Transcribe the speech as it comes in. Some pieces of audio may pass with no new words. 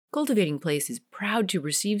Cultivating Place is proud to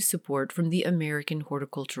receive support from the American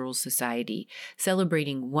Horticultural Society,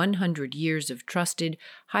 celebrating 100 years of trusted,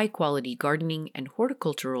 high-quality gardening and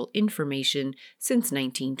horticultural information since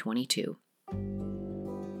 1922.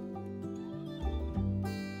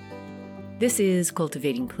 This is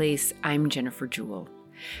Cultivating Place. I'm Jennifer Jewell.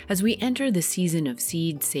 As we enter the season of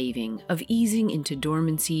seed saving, of easing into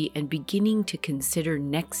dormancy and beginning to consider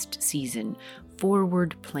next season,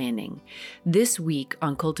 forward planning. This week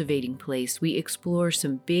on Cultivating Place, we explore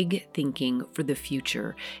some big thinking for the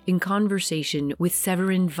future in conversation with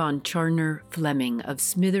Severine von Tscharner Fleming of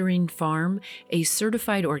Severine Farm, a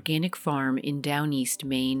certified organic farm in Down East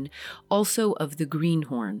Maine, also of the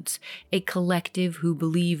Greenhorns, a collective who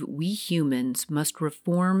believe we humans must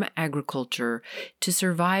reform agriculture to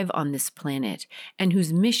survive on this planet, and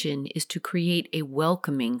whose mission is to create a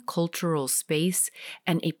welcoming cultural space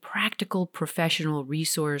and a practical professional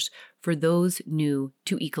resource for those new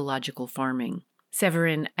to ecological farming.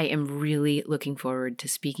 Severine, I am really looking forward to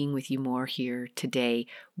speaking with you more here today.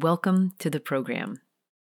 Welcome to the program.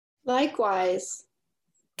 Likewise.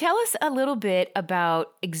 Tell us a little bit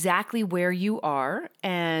about exactly where you are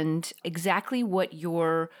and exactly what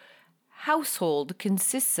your household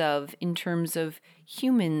consists of in terms of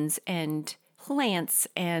humans and plants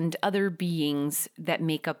and other beings that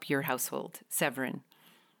make up your household. Severine.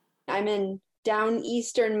 I'm in down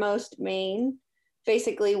easternmost Maine,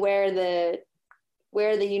 basically where the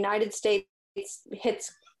United States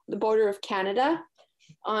hits the border of Canada,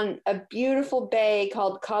 on a beautiful bay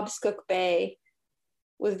called Cobscook Bay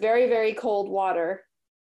with very, very cold water.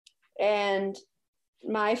 And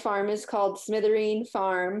my farm is called Severine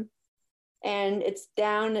Farm, and it's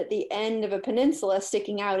down at the end of a peninsula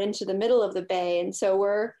sticking out into the middle of the bay. And so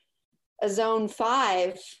we're a zone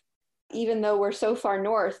 5, even though we're so far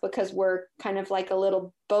north, because we're kind of like a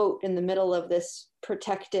little boat in the middle of this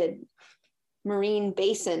protected marine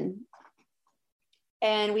basin.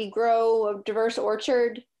 And we grow a diverse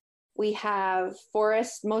orchard. We have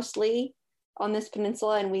forest mostly on this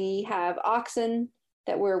peninsula, and we have oxen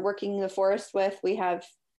that we're working the forest with. We have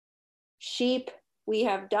sheep, we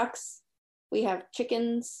have ducks, we have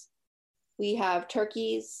chickens, we have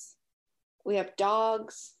turkeys, we have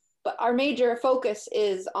dogs. But our major focus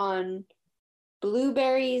is on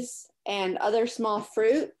blueberries and other small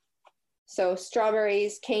fruit. So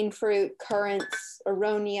strawberries, cane fruit, currants,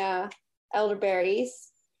 aronia,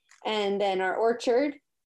 elderberries, and then our orchard.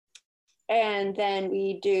 And then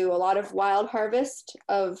we do a lot of wild harvest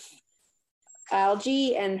of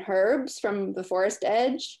algae and herbs from the forest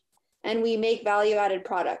edge, and we make value-added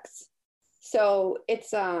products. So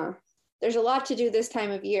it's there's a lot to do this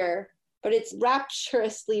time of year, but it's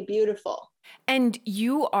rapturously beautiful. And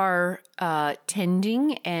you are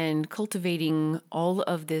tending and cultivating all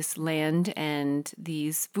of this land and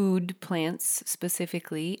these food plants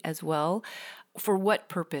specifically as well. For what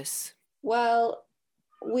purpose? Well,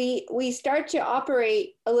 we start to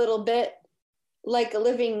operate a little bit like a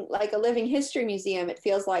living history museum, it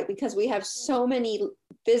feels like, because we have so many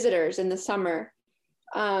visitors in the summer.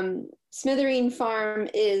 Severine Farm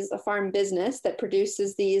is a farm business that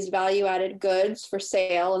produces these value-added goods for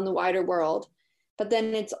sale in the wider world. But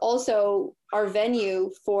then it's also our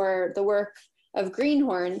venue for the work of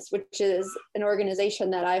Greenhorns, which is an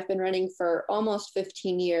organization that I've been running for almost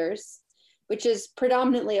 15 years, which is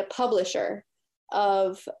predominantly a publisher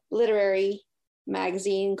of literary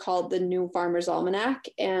magazine called the New Farmer's Almanac,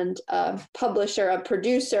 and a producer of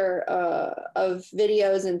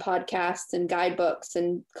videos and podcasts and guidebooks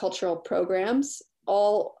and cultural programs,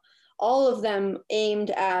 all of them aimed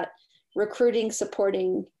at recruiting,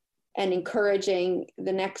 supporting, and encouraging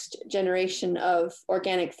the next generation of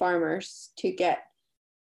organic farmers to get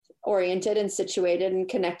oriented and situated and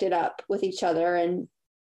connected up with each other. And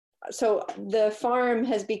so the farm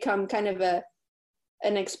has become kind of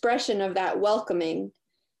an expression of that welcoming,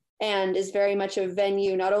 and is very much a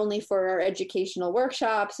venue not only for our educational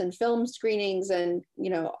workshops and film screenings and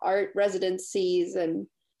art residencies and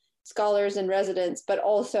scholars in residence, but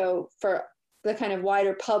also for the kind of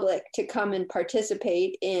wider public to come and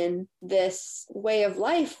participate in this way of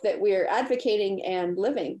life that we're advocating and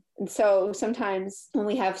living. And so sometimes when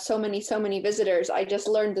we have so many visitors, I just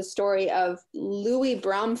learned the story of Louis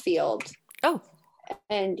Bromfield. Oh.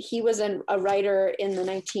 And he was a writer in the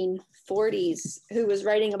 1940s who was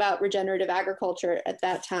writing about regenerative agriculture at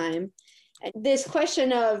that time. And this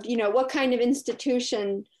question of, what kind of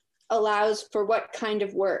institution allows for what kind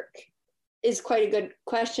of work is quite a good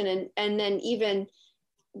question. And then even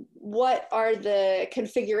what are the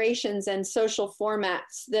configurations and social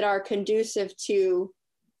formats that are conducive to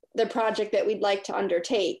the project that we'd like to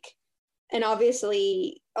undertake? And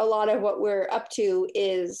obviously a lot of what we're up to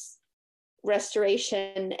is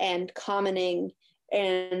restoration and commoning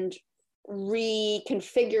and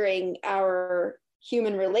reconfiguring our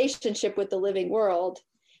human relationship with the living world.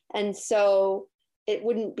 And so it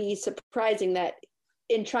wouldn't be surprising that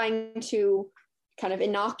in trying to kind of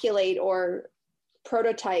inoculate or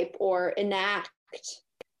prototype or enact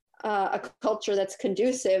a culture that's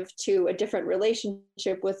conducive to a different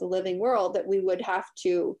relationship with the living world, that we would have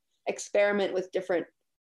to experiment with different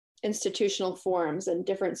institutional forms and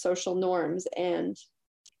different social norms, and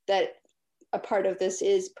that a part of this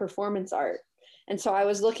is performance art. And so I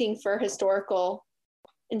was looking for historical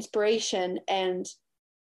inspiration and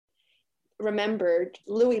remembered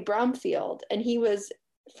Louis Bromfield, and he was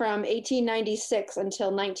from 1896 until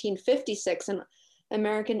 1956 an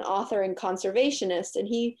American author and conservationist, and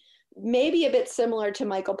he may be a bit similar to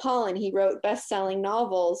Michael Pollan. He wrote best-selling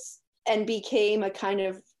novels and became a kind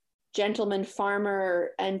of gentleman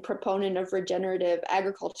farmer and proponent of regenerative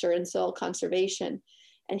agriculture and soil conservation.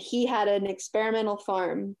 And he had an experimental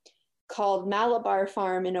farm called Malabar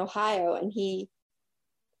Farm in Ohio, and he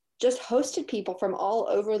just hosted people from all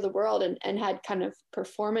over the world and had kind of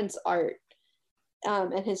performance art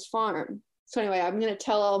at his farm. So anyway, I'm going to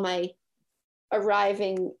tell all my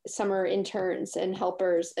arriving summer interns and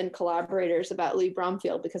helpers and collaborators about Louis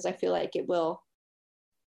Bromfield, because I feel like it will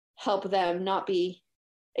help them not be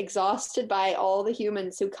exhausted by all the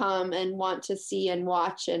humans who come and want to see and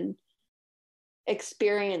watch and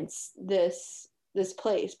experience this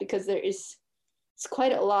place, because it's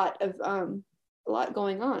quite a lot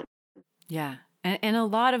going on. Yeah. And a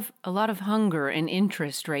lot of hunger and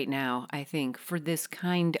interest right now, I think, for this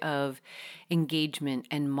kind of engagement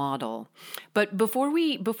and model. But before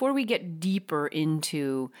we get deeper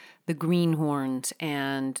into the Greenhorns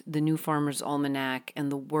and the New Farmer's Almanac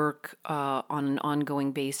and the work on an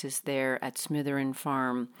ongoing basis there at Severine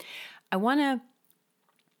Farm, I want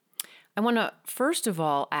to first of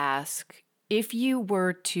all ask, if you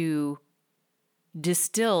were to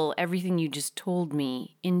distill everything you just told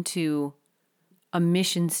me into a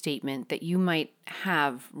mission statement that you might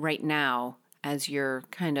have right now as your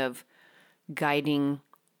kind of guiding,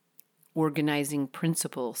 organizing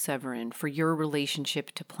principle, Severine, for your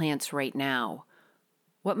relationship to plants right now,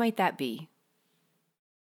 what might that be?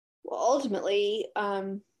 Well, ultimately,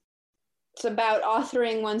 it's about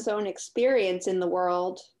authoring one's own experience in the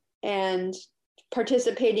world and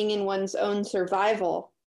participating in one's own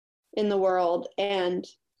survival in the world and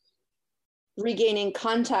regaining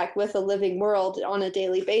contact with a living world on a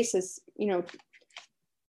daily basis.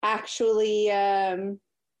 Actually,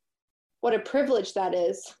 what a privilege that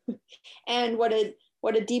is. And what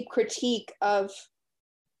a deep critique of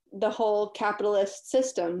the whole capitalist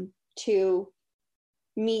system to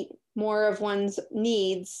meet more of one's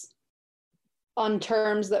needs on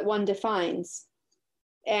terms that one defines.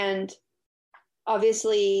 And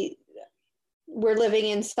obviously, we're living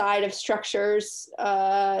inside of structures,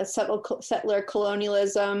 settler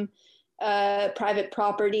colonialism, private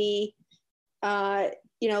property,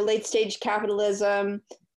 late stage capitalism,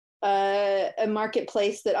 a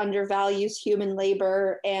marketplace that undervalues human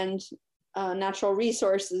labor and natural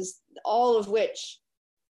resources, all of which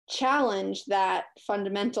challenge that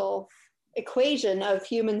fundamental equation of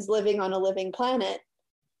humans living on a living planet.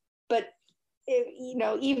 But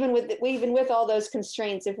even with all those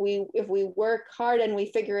constraints, if we work hard and we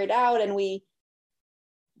figure it out and we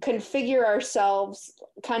configure ourselves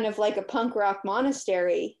kind of like a punk rock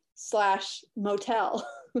monastery / motel,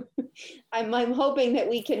 I'm hoping that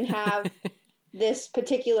we can have this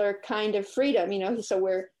particular kind of freedom.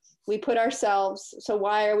 So we put ourselves. So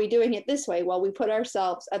why are we doing it this way? Well, we put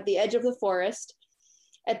ourselves at the edge of the forest,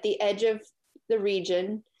 at the edge of the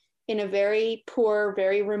region, in a very poor,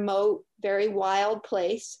 very remote, very wild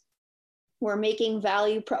place. We're making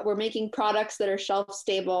products that are shelf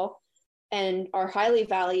stable and are highly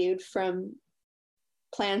valued from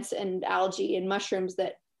plants and algae and mushrooms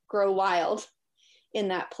that grow wild in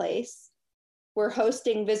that place. We're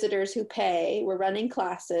hosting visitors who pay. We're running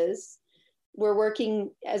classes. We're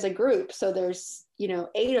working as a group. So there's,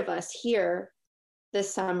 8 of us here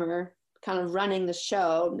this summer kind of running the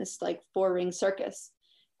show, this like 4-ring circus.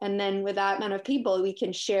 And then with that amount of people, we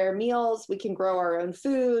can share meals, we can grow our own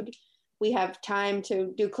food. We have time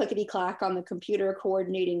to do clickety-clack on the computer,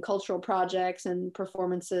 coordinating cultural projects and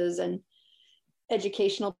performances and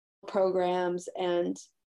educational programs and,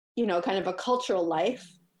 kind of a cultural life.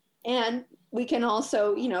 And we can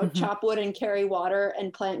also, chop wood and carry water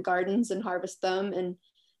and plant gardens and harvest them and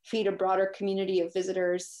feed a broader community of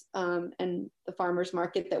visitors and the farmers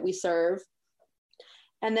market that we serve.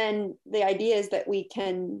 And then the idea is that we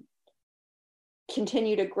can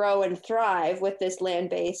continue to grow and thrive with this land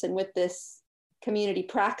base and with this community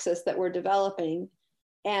praxis that we're developing,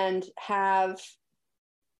 and have,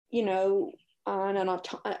 you know, on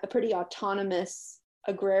a pretty autonomous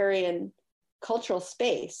agrarian cultural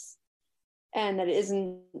space, and that it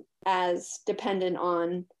isn't as dependent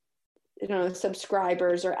on, you know,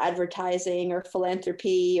 subscribers or advertising or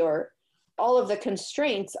philanthropy or all of the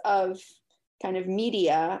constraints of kind of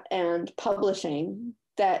media and publishing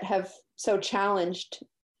that have so challenged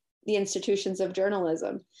the institutions of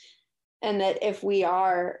journalism. And that if we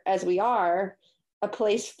are, as we are, a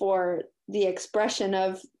place for the expression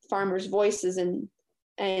of farmers' voices and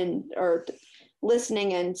or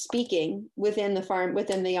listening and speaking within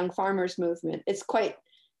the young farmers movement, it's quite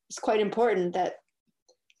important that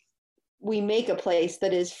we make a place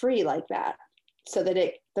that is free like that, so that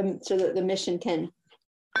the mission can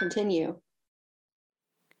continue.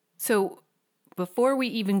 So before we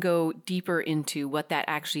even go deeper into what that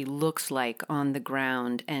actually looks like on the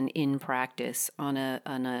ground and in practice on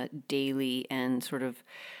a daily and sort of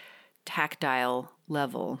tactile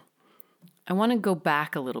level, I want to go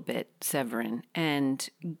back a little bit, Severine, and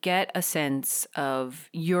get a sense of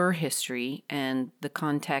your history and the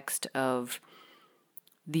context of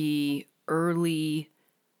the early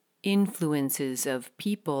influences of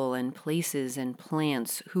people and places and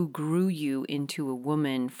plants who grew you into a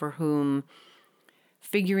woman for whom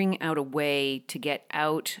figuring out a way to get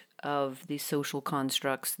out of the social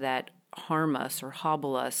constructs that harm us or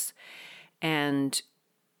hobble us and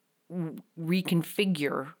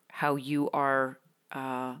reconfigure how you are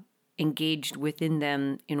engaged within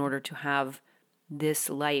them in order to have this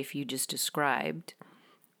life you just described.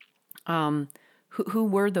 Who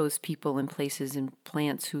were those people and places and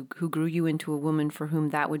plants who grew you into a woman for whom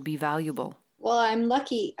that would be valuable? Well, I'm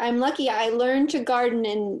lucky. I learned to garden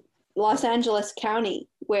in Los Angeles County,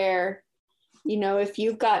 where, you know, if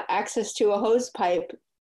you've got access to a hose pipe,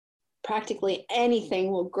 practically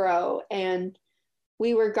anything will grow. And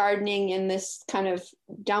we were gardening in this kind of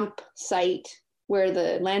dump site where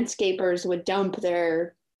the landscapers would dump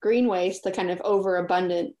their green waste, the kind of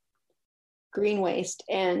overabundant green waste.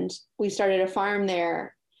 And we started a farm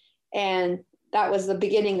there. And that was the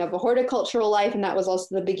beginning of a horticultural life. And that was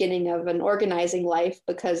also the beginning of an organizing life,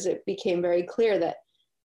 because it became very clear that,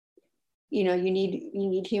 you know, you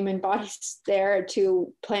need human bodies there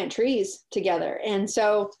to plant trees together. And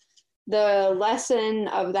so the lesson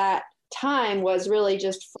of that time was really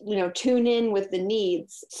just, you know, tune in with the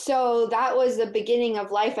needs. So that was the beginning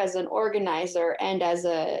of life as an organizer and as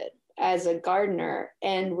a gardener,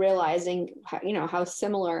 and realizing how, you know, how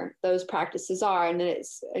similar those practices are, and that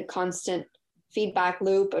it's a constant feedback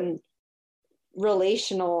loop and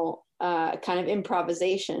relational kind of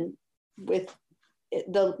improvisation with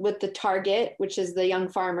the target, which is the young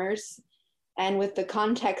farmers, and with the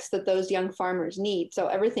context that those young farmers need. So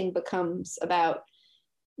everything becomes about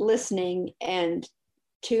listening and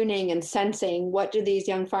tuning and sensing, what do these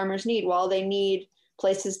young farmers need? Well, they need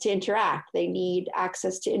places to interact. They need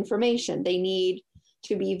access to information. They need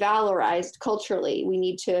to be valorized culturally. We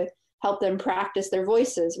need to help them practice their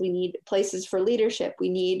voices. We need places for leadership. We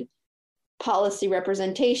need policy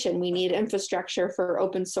representation. We need infrastructure for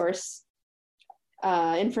open source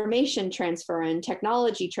information transfer and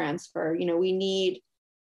technology transfer. You know, we need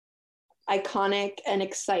iconic and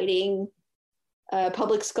exciting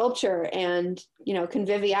public sculpture and, you know,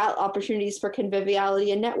 opportunities for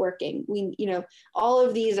conviviality and networking. We, you know, all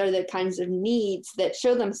of these are the kinds of needs that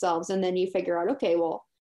show themselves. And then you figure out, okay, well,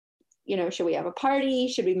 you know, should we have a party?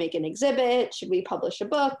 Should we make an exhibit? Should we publish a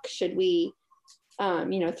book? Should we,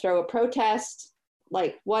 you know, throw a protest?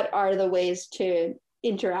 Like, what are the ways to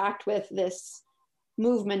interact with this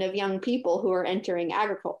movement of young people who are entering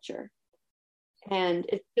agriculture? And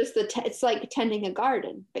it's just it's like tending a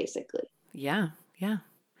garden, basically. Yeah. Yeah.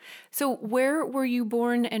 So where were you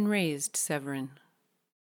born and raised, Severine?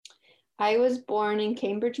 I was born in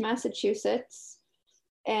Cambridge, Massachusetts,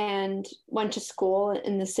 and went to school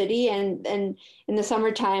in the city, and in the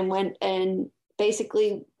summertime went and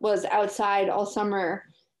basically was outside all summer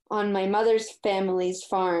on my mother's family's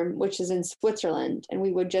farm, which is in Switzerland. And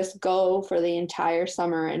we would just go for the entire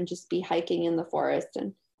summer and just be hiking in the forest.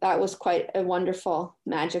 And that was quite a wonderful,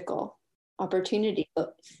 magical opportunity.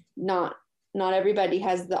 But not everybody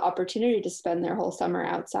has the opportunity to spend their whole summer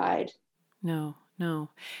outside. No.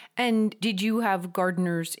 And did you have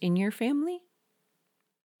gardeners in your family?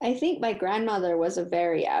 I think my grandmother was a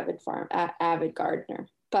very avid gardener,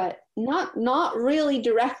 but not really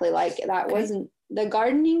directly. Like that wasn't, the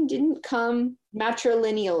gardening didn't come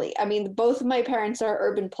matrilineally. I mean, both of my parents are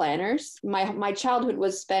urban planners. My childhood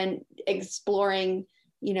was spent exploring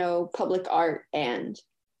public art and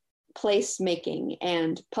placemaking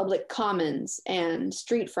and public commons and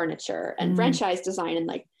street furniture and franchise design, and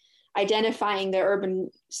like identifying the urban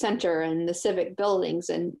center and the civic buildings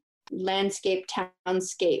and landscape,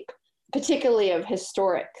 townscape, particularly of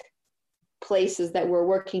historic places that we're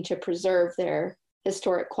working to preserve their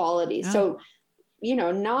historic qualities. Oh. So,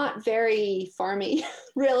 not very farmy,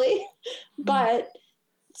 really, but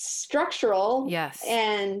structural, yes,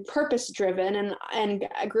 and purpose-driven. And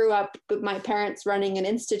I grew up with my parents running an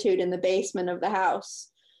institute in the basement of the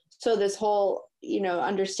house. So this whole,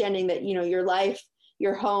 understanding that, your life,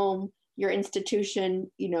 your home, your institution,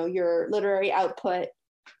 your literary output,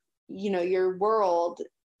 your world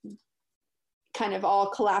kind of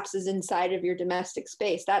all collapses inside of your domestic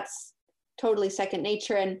space. That's totally second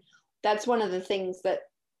nature. And that's one of the things that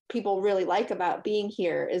people really like about being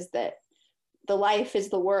here, is that the life is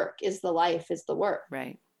the work, is the life is the work.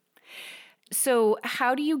 Right. So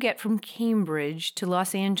how do you get from Cambridge to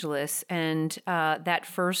Los Angeles and that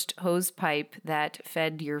first hose pipe that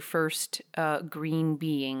fed your first green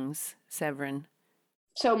beings, Severine?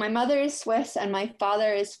 So my mother is Swiss and my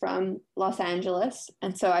father is from Los Angeles.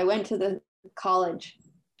 And so I went to the college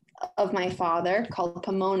of my father called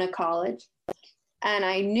Pomona College. And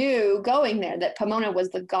I knew going there that Pomona was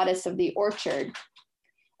the goddess of the orchard.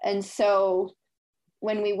 And so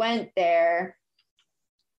when we went there,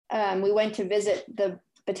 we went to visit the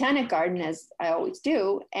botanic garden, as I always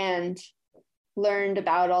do, and learned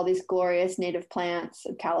about all these glorious native plants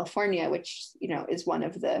of California, which, is one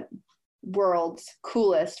of the world's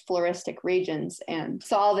coolest floristic regions, and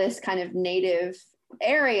saw this kind of native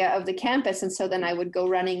area of the campus. And so then I would go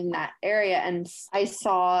running in that area, and I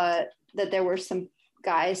saw that there were some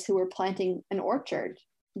guys who were planting an orchard.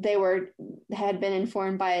 They had been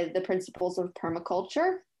informed by the principles of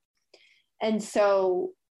permaculture. And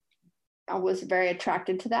so I was very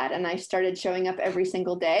attracted to that. And I started showing up every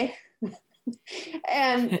single day.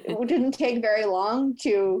 And it didn't take very long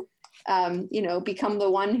to, become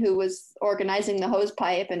the one who was organizing the hose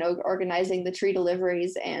pipe and organizing the tree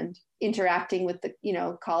deliveries and interacting with the,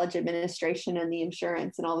 college administration and the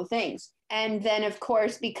insurance and all the things. And then, of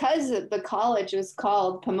course, because the college was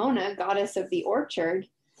called Pomona, goddess of the orchard,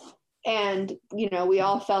 and, we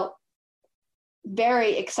all felt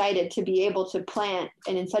very excited to be able to plant,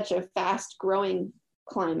 and in such a fast growing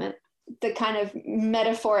climate, the kind of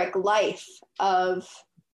metaphoric life of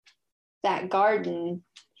that garden,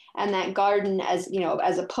 and that garden as,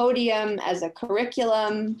 as a podium, as a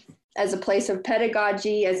curriculum, as a place of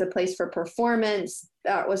pedagogy, as a place for performance,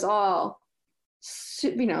 that was all,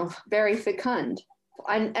 very fecund.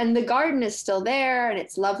 And the garden is still there and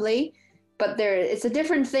it's lovely, but it's a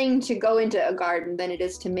different thing to go into a garden than it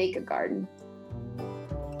is to make a garden.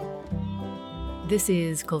 This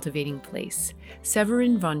is Cultivating Place.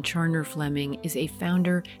 Severine von Tscharner Fleming is a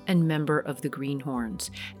founder and member of the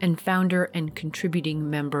Greenhorns, and founder and contributing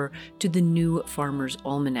member to the New Farmer's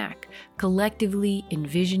Almanac, collectively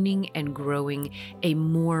envisioning and growing a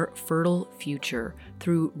more fertile future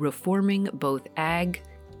through reforming both ag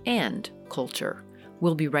and culture.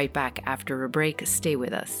 We'll be right back after a break. Stay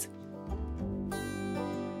with us.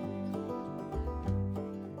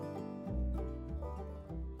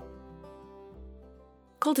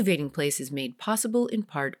 Cultivating Place is made possible in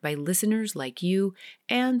part by listeners like you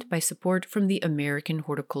and by support from the American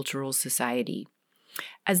Horticultural Society.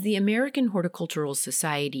 As the American Horticultural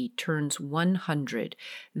Society turns 100,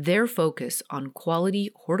 their focus on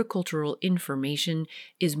quality horticultural information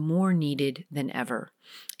is more needed than ever.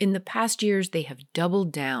 In the past years, they have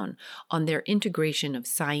doubled down on their integration of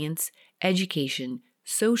science, education,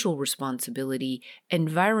 social responsibility,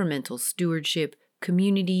 environmental stewardship,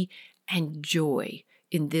 community, and joy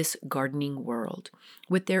in this gardening world.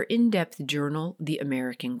 With their in-depth journal, The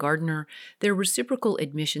American Gardener, their reciprocal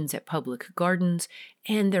admissions at public gardens,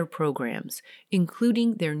 and their programs,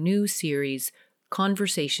 including their new series,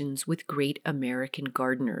 Conversations with Great American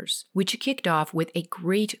Gardeners, which kicked off with a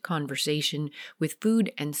great conversation with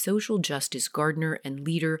food and social justice gardener and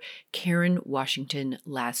leader Karen Washington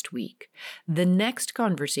last week. The next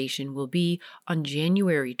conversation will be on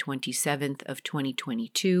January 27th of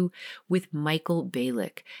 2022 with Michael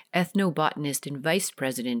Balick, ethnobotanist and vice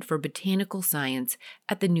president for botanical science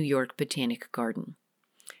at the New York Botanic Garden.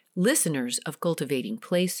 Listeners of Cultivating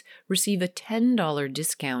Place receive a $10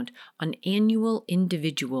 discount on annual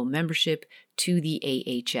individual membership to the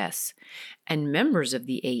AHS, and members of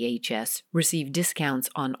the AHS receive discounts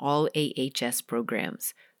on all AHS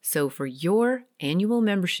programs. So for your annual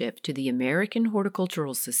membership to the American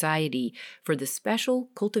Horticultural Society for the special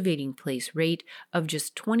Cultivating Place rate of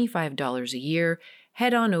just $25 a year,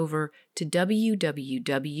 head on over to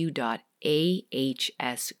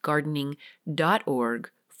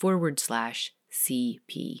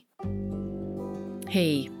www.ahsgardening.org/CP.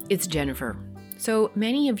 Hey, it's Jennifer. So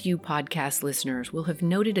many of you podcast listeners will have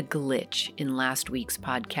noted a glitch in last week's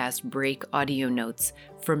podcast break audio notes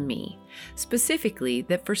from me. Specifically,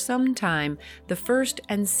 that for some time, the first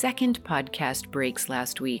and second podcast breaks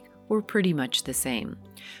last week were pretty much the same,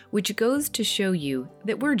 which goes to show you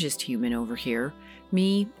that we're just human over here,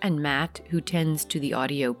 me and Matt, who tends to the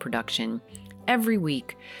audio production, every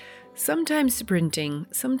week, sometimes sprinting,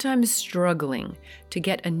 sometimes struggling to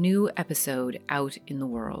get a new episode out in the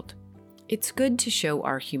world. It's good to show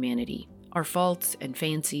our humanity, our faults and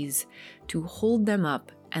fancies, to hold them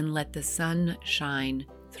up and let the sun shine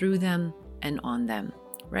through them and on them,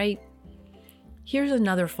 right? Here's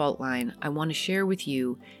another fault line I want to share with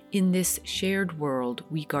you in this shared world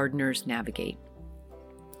we gardeners navigate.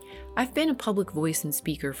 I've been a public voice and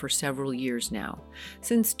speaker for several years now,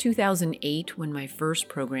 since 2008 when my first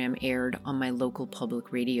program aired on my local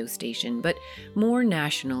public radio station, but more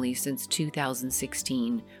nationally since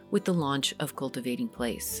 2016 with the launch of Cultivating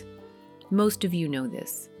Place. Most of you know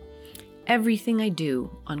this. Everything I do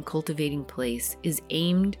on Cultivating Place is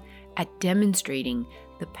aimed at demonstrating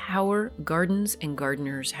the power gardens and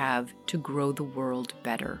gardeners have to grow the world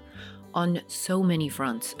better on so many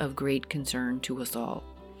fronts of great concern to us all.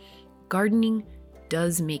 Gardening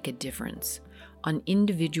does make a difference on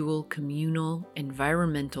individual, communal,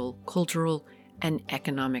 environmental, cultural, and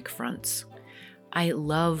economic fronts. I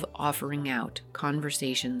love offering out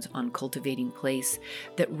conversations on Cultivating Place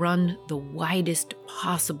that run the widest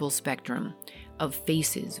possible spectrum of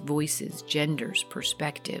faces, voices, genders,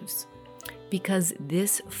 perspectives, because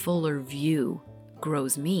this fuller view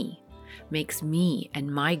grows me, makes me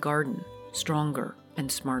and my garden stronger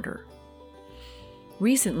and smarter.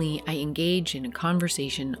 Recently, I engaged in a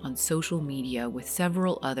conversation on social media with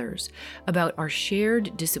several others about our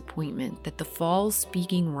shared disappointment that the fall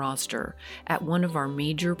speaking roster at one of our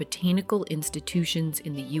major botanical institutions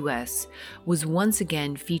in the U.S. was once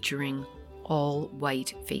again featuring all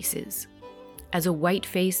white faces. As a white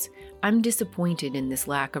face, I'm disappointed in this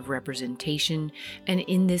lack of representation and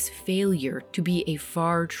in this failure to be a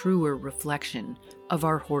far truer reflection of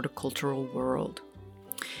our horticultural world.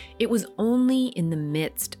 It was only in the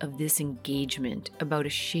midst of this engagement about a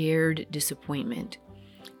shared disappointment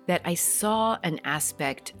that I saw an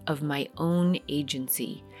aspect of my own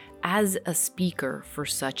agency as a speaker for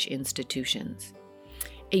such institutions.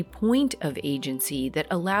 A point of agency that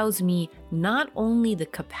allows me not only the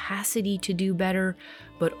capacity to do better,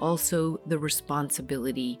 but also the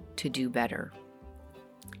responsibility to do better.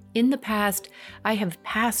 In the past, I have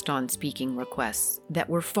passed on speaking requests that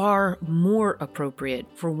were far more appropriate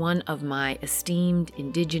for one of my esteemed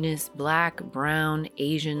Indigenous, Black, Brown,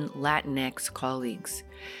 Asian, Latinx colleagues.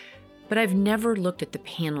 But I've never looked at the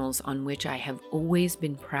panels on which I have always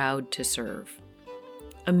been proud to serve.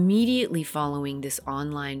 Immediately following this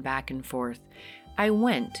online back and forth, I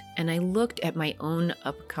went and I looked at my own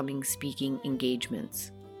upcoming speaking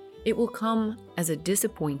engagements. It will come as a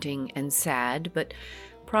disappointing and sad, but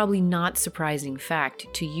probably not surprising fact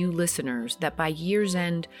to you listeners that by year's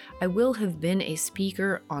end, I will have been a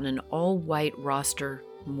speaker on an all-white roster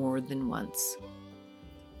more than once.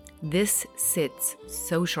 This sits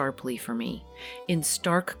so sharply for me, in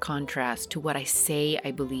stark contrast to what I say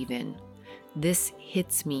I believe in. This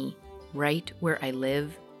hits me right where I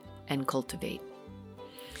live and cultivate.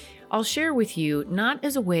 I'll share with you not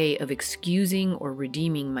as a way of excusing or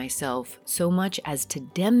redeeming myself so much as to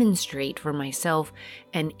demonstrate for myself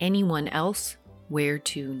and anyone else where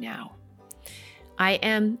to now. I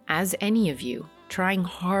am, as any of you, trying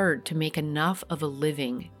hard to make enough of a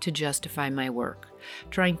living to justify my work,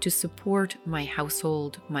 trying to support my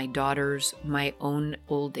household, my daughters, my own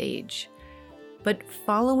old age. But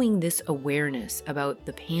following this awareness about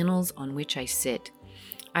the panels on which I sit,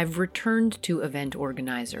 I've returned to event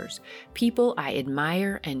organizers, people I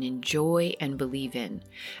admire and enjoy and believe in,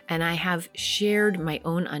 and I have shared my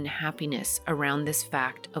own unhappiness around this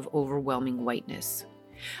fact of overwhelming whiteness.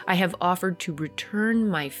 I have offered to return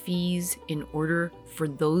my fees in order for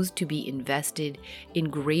those to be invested in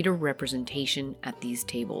greater representation at these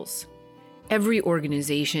tables. Every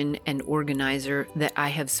organization and organizer that I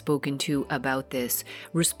have spoken to about this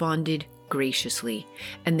responded graciously,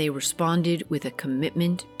 and they responded with a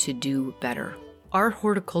commitment to do better. Our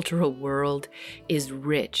horticultural world is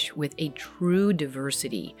rich with a true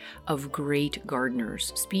diversity of great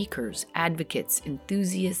gardeners, speakers, advocates,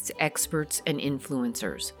 enthusiasts, experts, and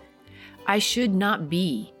influencers. I should not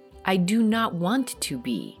be I do not want to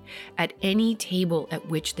be at any table at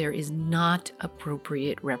which there is not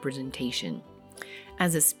appropriate representation.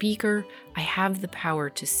 As a speaker, I have the power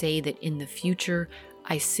to say that in the future,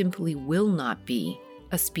 I simply will not be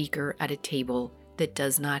a speaker at a table that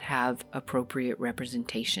does not have appropriate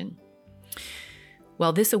representation.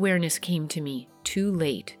 Well, this awareness came to me too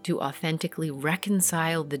late to authentically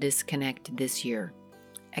reconcile the disconnect this year.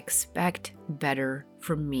 Expect better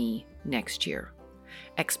from me next year.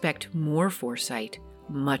 Expect more foresight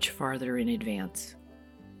much farther in advance.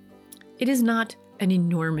 It is not an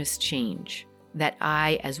enormous change that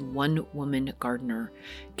I, as one woman gardener,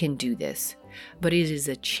 can do this, but it is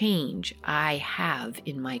a change I have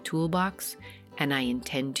in my toolbox, and I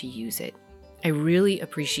intend to use it. I really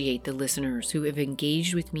appreciate the listeners who have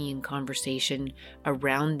engaged with me in conversation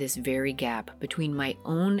around this very gap between my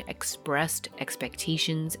own expressed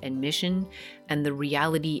expectations and mission and the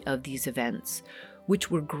reality of these events,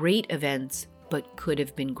 which were great events but could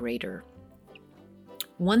have been greater.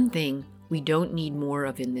 One thing we don't need more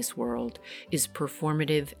of in this world is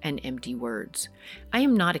performative and empty words. I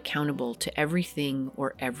am not accountable to everything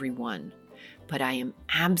or everyone, but I am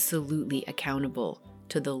absolutely accountable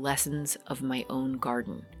to the lessons of my own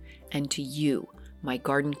garden and to you, my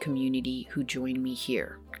garden community who join me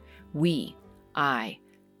here. We're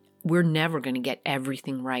never going to get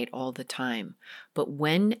everything right all the time, but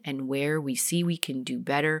when and where we see we can do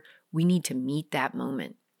better, we need to meet that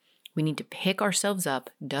moment. We need to pick ourselves up,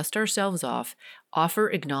 dust ourselves off, offer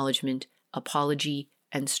acknowledgement, apology,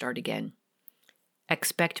 and start again.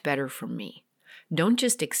 Expect better from me. Don't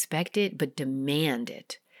just expect it, but demand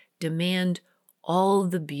it. Demand all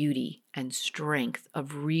the beauty and strength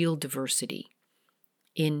of real diversity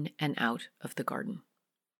in and out of the garden.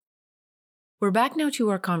 We're back now to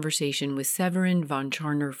our conversation with Severine von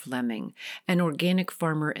Tscharner Fleming, an organic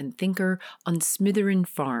farmer and thinker on Severine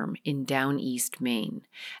Farm in Down East, Maine.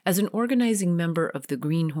 As an organizing member of the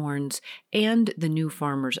Greenhorns and the New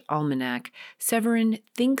Farmer's Almanac, Severine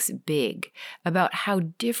thinks big about how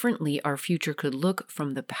differently our future could look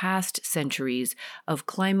from the past centuries of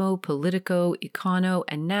climo, politico, econo,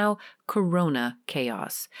 and now corona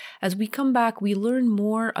chaos. As we come back, we learn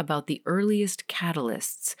more about the earliest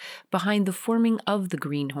catalysts behind the forming of the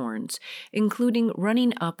Greenhorns, including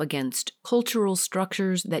running up against cultural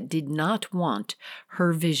structures that did not want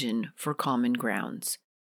her vision for common grounds.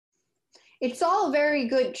 It's all very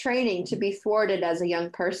good training to be thwarted as a young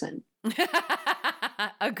person.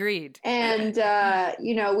 Agreed. And,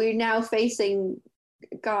 we're now facing,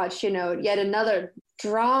 yet another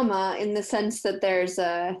drama in the sense that there's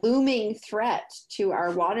a looming threat to our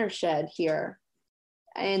watershed here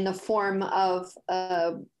in the form of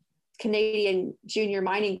a Canadian junior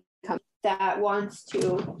mining company that wants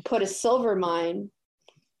to put a silver mine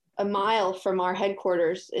a mile from our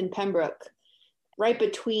headquarters in Pembroke, right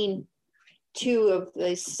between two of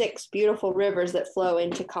the 6 beautiful rivers that flow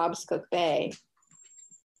into Cobscook Bay.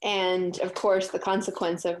 And of course, the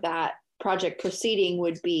consequence of that project proceeding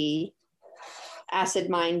would be acid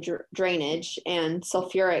mine drainage and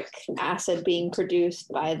sulfuric acid being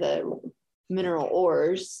produced by the mineral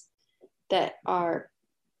ores that are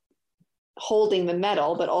holding the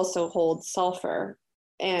metal, but also hold sulfur.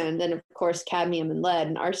 And then, of course, cadmium and lead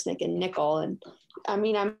and arsenic and nickel. And I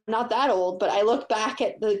mean, I'm not that old, but I look back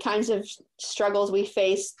at the kinds of struggles we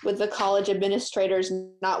faced with the college administrators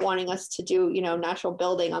not wanting us to do, natural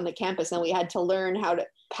building on the campus. And we had to learn how to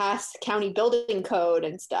pass county building code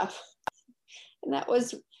and stuff. And that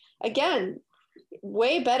was, again,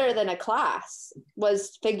 way better than a class,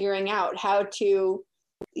 was figuring out how to,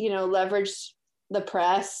 leverage the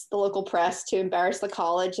press, the local press, to embarrass the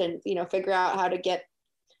college and, figure out how to get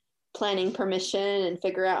planning permission and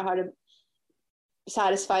figure out how to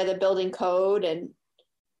satisfy the building code. And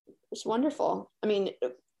it was wonderful. I mean,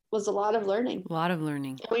 it was a lot of learning. A lot of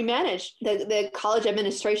learning. We managed. The college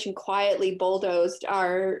administration quietly bulldozed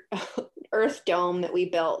our earth dome that we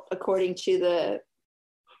built according to the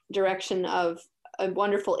direction of a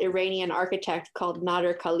wonderful Iranian architect called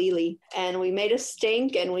Nader Khalili. And we made a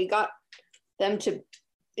stink and we got them to,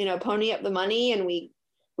 pony up the money. And we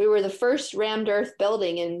were the first rammed earth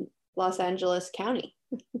building in Los Angeles County.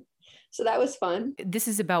 So that was fun. This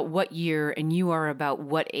is about what year, and you are about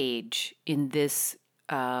what age in this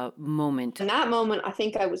moment? In that moment, I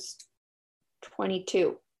think I was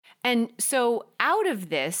 22. And so out of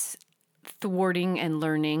this thwarting and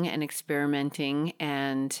learning and experimenting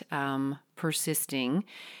and persisting,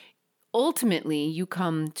 ultimately you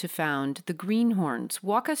come to found the Greenhorns.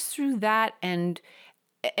 Walk us through that and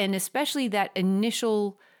especially that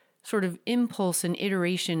initial sort of impulse and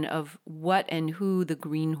iteration of what and who the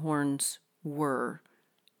Greenhorns were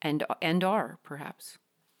and are perhaps.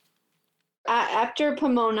 After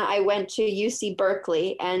Pomona, I went to UC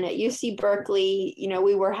Berkeley, and at UC Berkeley,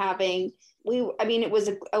 we were having, it was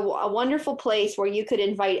a wonderful place where you could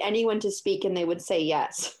invite anyone to speak and they would say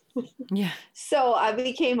yes. Yeah. So I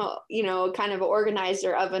became kind of an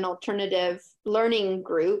organizer of an alternative learning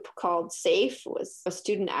group called SAFE, was a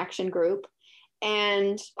student action group.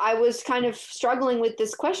 And I was kind of struggling with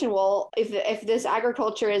this question. Well, if this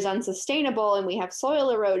agriculture is unsustainable and we have soil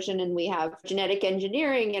erosion and we have genetic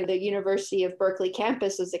engineering, and the University of Berkeley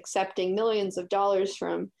campus is accepting millions of dollars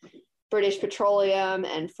from British Petroleum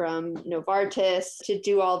and from Novartis to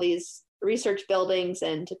do all these research buildings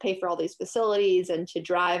and to pay for all these facilities and to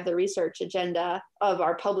drive the research agenda of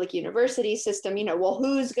our public university system, well,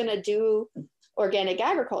 who's going to do organic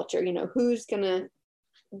agriculture? Who's going to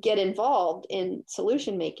get involved in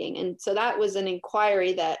solution making? And so that was an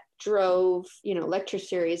inquiry that drove, lecture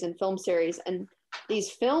series and film series. And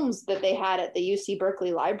these films that they had at the UC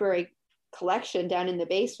Berkeley Library collection down in the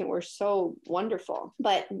basement were so wonderful,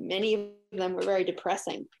 but many of them were very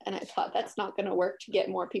depressing. And I thought, that's not going to work to get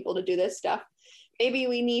more people to do this stuff. Maybe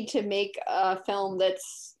we need to make a film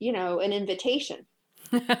that's, an invitation.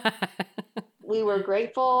 We were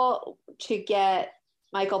grateful to get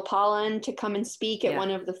Michael Pollan to come and speak at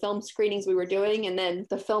one of the film screenings we were doing. And then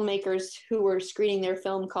the filmmakers who were screening their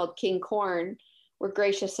film called King Corn were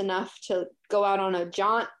gracious enough to go out on a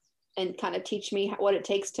jaunt and kind of teach me what it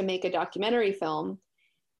takes to make a documentary film.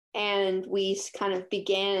 And we kind of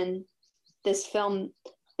began this film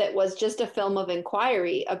that was just a film of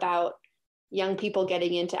inquiry about young people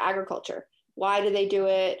getting into agriculture. Why do they do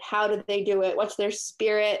it? How do they do it? What's their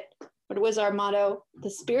spirit? What was our motto? The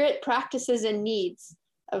spirit, practices, and needs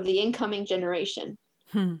of the incoming generation.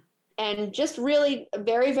 And just really a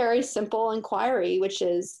very, very simple inquiry, which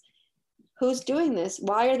is, who's doing this?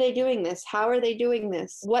 Why are they doing this? How are they doing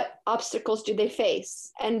this? What obstacles do they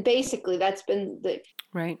face? And basically that's been the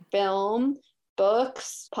film,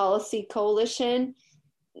 books, policy coalition,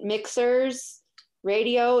 mixers,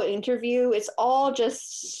 radio, interview. It's all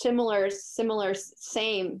just similar,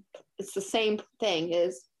 same. It's the same thing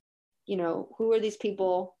is, who are these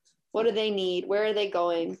people? What do they need? Where are they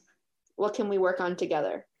going? What can we work on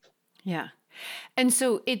together? Yeah. And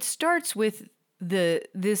so it starts with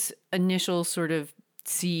this initial sort of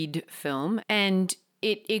seed film, and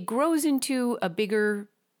it grows into a bigger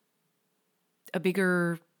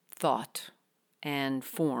thought and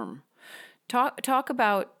form. Talk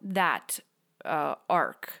about that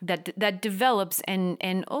arc that develops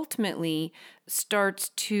and ultimately starts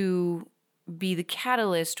to be the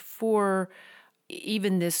catalyst for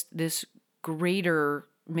even this greater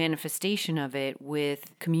manifestation of it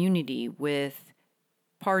with community, with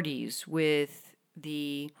parties, with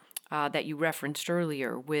the that you referenced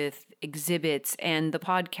earlier, with exhibits and the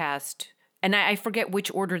podcast. And I forget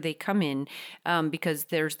which order they come in, because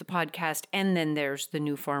there's the podcast and then there's the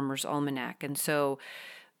New Farmer's Almanac. And so,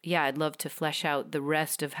 yeah, I'd love to flesh out the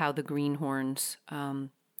rest of how the Greenhorns.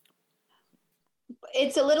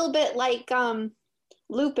 It's a little bit like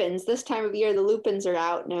lupins. This time of year, the lupins are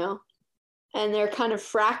out now, and they're kind of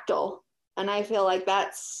fractal. And I feel like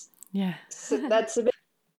that's a bit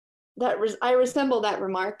I resemble that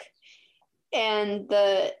remark. And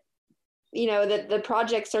the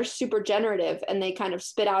projects are super generative, and they kind of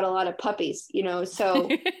spit out a lot of puppies, so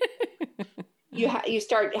you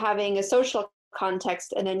start having a social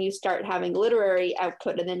context, and then you start having literary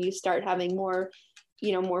output, and then you start having more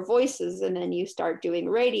voices, and then you start doing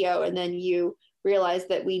radio, and then you realize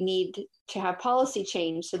that we need to have policy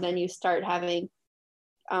change. So then you start having,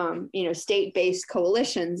 state-based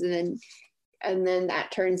coalitions, and then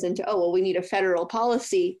that turns into, we need a federal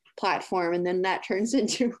policy platform. And then that turns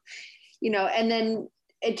into, and then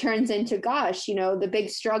it turns into, the big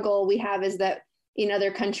struggle we have is that in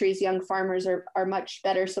other countries, young farmers are much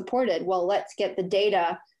better supported. Well, let's get the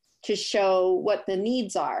data to show what the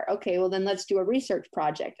needs are. Okay, well then let's do a research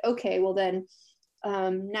project. Okay, well then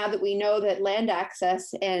now that we know that land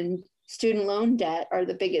access and student loan debt are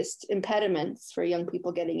the biggest impediments for young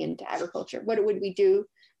people getting into agriculture, what would we do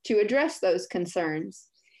to address those concerns?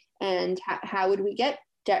 And how would we get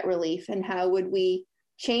debt relief? And how would we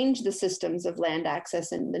change the systems of land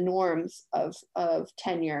access and the norms of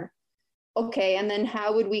tenure? Okay, and then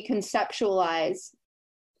how would we conceptualize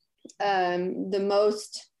the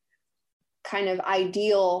most kind of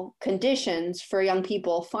ideal conditions for young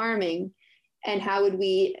people farming? And how would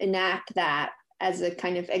we enact that as a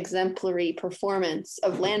kind of exemplary performance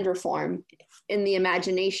of land reform in the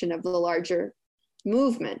imagination of the larger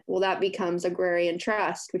movement? Well, that becomes agrarian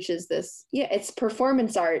trust, which is it's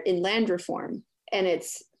performance art in land reform. And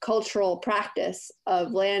it's cultural practice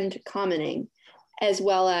of land commoning, as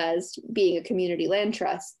well as being a community land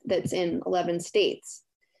trust that's in 11 states.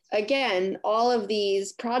 Again, all of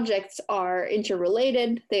these projects are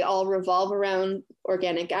interrelated. They all revolve around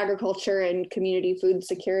organic agriculture and community food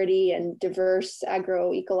security and diverse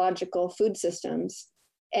agroecological food systems.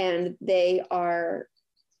 And they are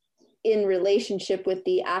in relationship with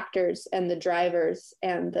the actors and the drivers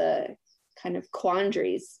and the kind of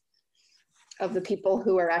quandaries of the people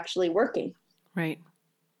who are actually working. Right.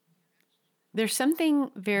 There's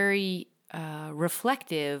something very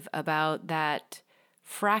reflective about that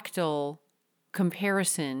fractal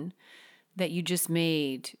comparison that you just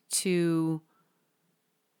made to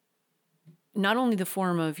not only the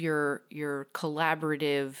form of your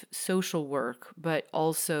collaborative social work, but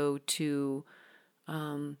also to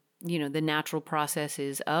the natural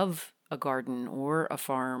processes of a garden or a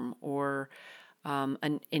farm or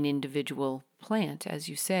an individual plant, as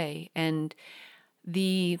you say. And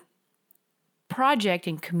the project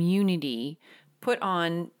and community put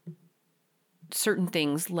on certain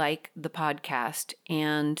things like the podcast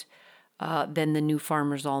and then the New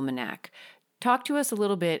Farmer's Almanac. Talk to us a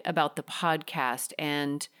little bit about the podcast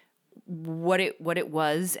and what it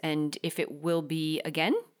was and if it will be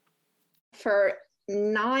again. For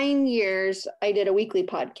 9 years, I did a weekly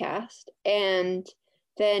podcast and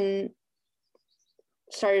then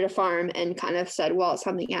started a farm and kind of said, well,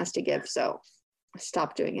 something has to give. So I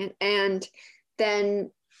stopped doing it. And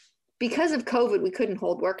then because of COVID, we couldn't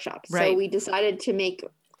hold workshops. Right. So we decided to make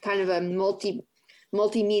kind of a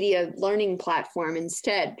multimedia learning platform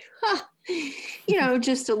instead.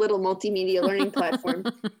 Just a little multimedia learning platform.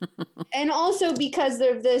 And also because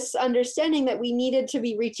of this understanding that we needed to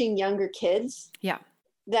be reaching younger kids. Yeah.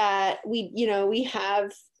 That we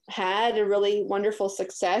have had a really wonderful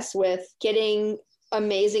success with getting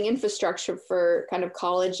amazing infrastructure for kind of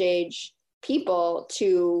college age people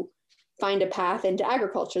to find a path into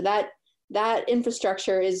agriculture. That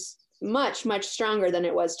infrastructure is much, much stronger than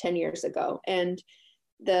it was 10 years ago. And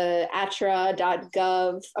the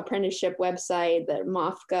atra.gov apprenticeship website, the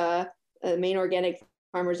MOFGA, the Maine Organic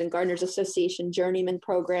Farmers and Gardeners Association Journeyman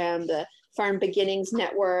Program, the Farm Beginnings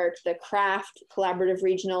Network, the CRAFT Collaborative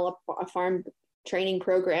Regional Farm Training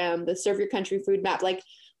Program, the Serve Your Country Food Map. Like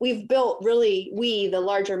we've built the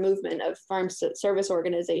larger movement of farm service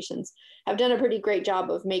organizations have done a pretty great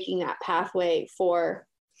job of making that pathway for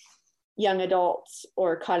young adults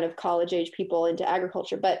or kind of college age people into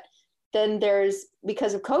agriculture. But then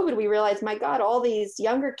because of COVID, we realized, my God, all these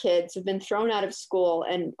younger kids have been thrown out of school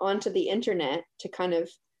and onto the internet to kind of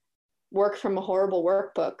work from a horrible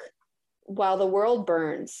workbook while the world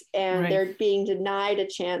burns. And Right. They're being denied a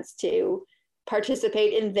chance to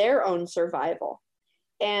participate in their own survival.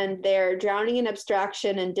 And they're drowning in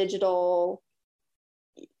abstraction and digital,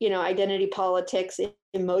 identity politics,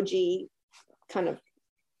 emoji kind of.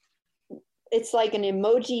 It's like an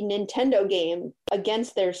emoji Nintendo game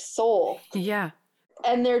against their soul. Yeah.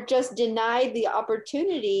 And they're just denied the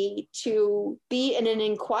opportunity to be in an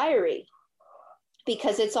inquiry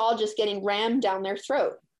because it's all just getting rammed down their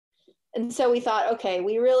throat. And so we thought, okay,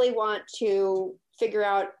 we really want to figure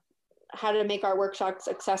out how to make our workshops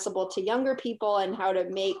accessible to younger people and how to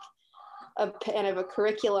make a kind of a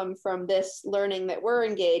curriculum from this learning that we're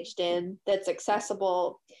engaged in that's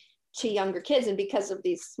accessible to younger kids. And because of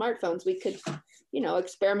these smartphones, we could,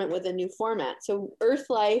 experiment with a new format. So Earth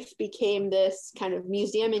Life became this kind of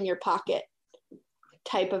museum in your pocket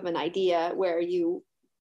type of an idea where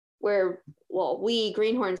we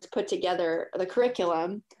Greenhorns put together the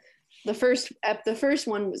curriculum. The first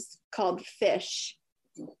one was called Fish.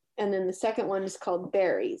 And then the second one is called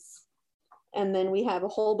Berries. And then we have a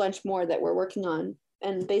whole bunch more that we're working on.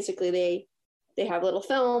 And basically they have little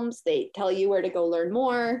films. They tell you where to go learn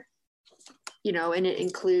more, and it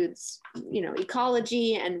includes,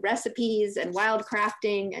 ecology and recipes and wild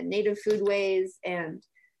crafting and native foodways and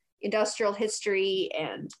industrial history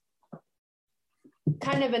and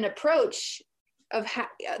kind of an approach of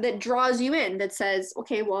that draws you in, that says,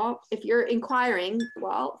 okay, well, if you're inquiring,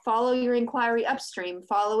 follow your inquiry upstream,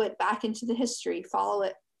 follow it back into the history, follow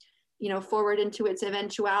it, forward into its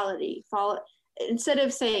eventuality, instead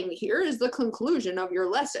of saying, here is the conclusion of your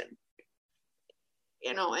lesson,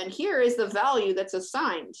 and here is the value that's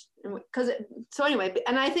assigned. And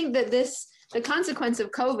I think that the consequence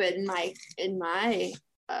of COVID in my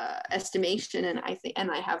estimation, and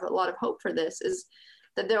I have a lot of hope for this, is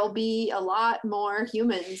that there'll be a lot more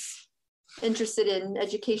humans interested in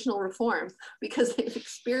educational reform because they've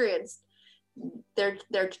experienced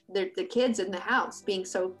the kids in the house being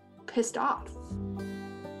so pissed off.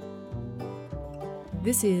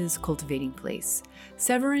 This is Cultivating Place.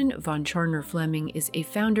 Severine von Tscharner Fleming is a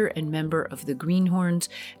founder and member of the Greenhorns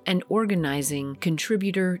and organizing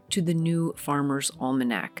contributor to the New Farmer's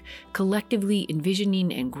Almanac, collectively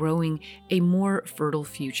envisioning and growing a more fertile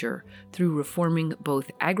future through reforming both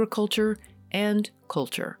agriculture and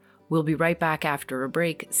culture. We'll be right back after a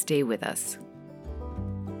break. Stay with us.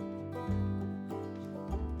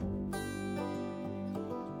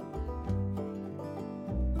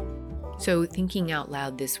 So, thinking out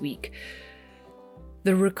loud this week,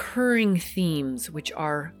 the recurring themes which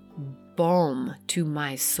are balm to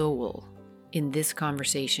my soul in this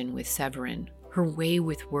conversation with Severine, her way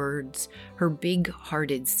with words, her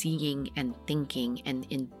big-hearted seeing and thinking and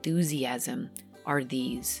enthusiasm are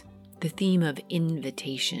these: the theme of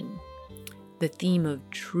invitation, the theme of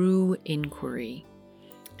true inquiry,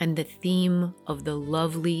 and the theme of the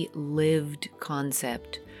lovely lived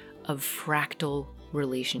concept of fractal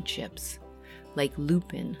relationships, like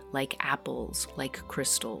lupin, like apples, like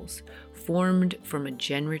crystals, formed from a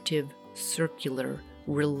generative, circular,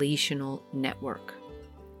 relational network,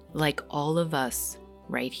 like all of us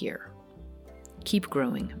right here. Keep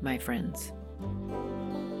growing, my friends.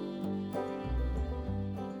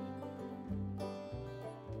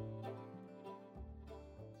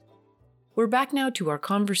 We're back now to our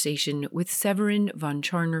conversation with Severine von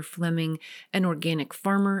Tscharner Fleming, an organic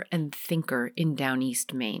farmer and thinker in Down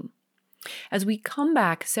East Maine. As we come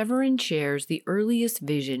back, Severine shares the earliest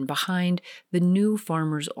vision behind the New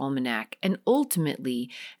Farmer's Almanac and ultimately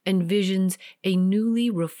envisions a newly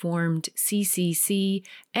reformed CCC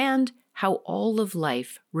and how all of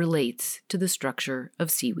life relates to the structure of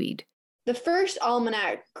seaweed. The first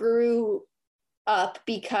almanac grew up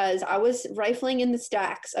because I was rifling in the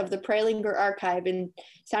stacks of the Prelinger Archive in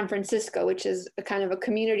San Francisco, which is a kind of a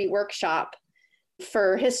community workshop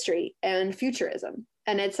for history and futurism.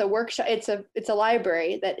 And it's a workshop, it's a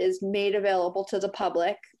library that is made available to the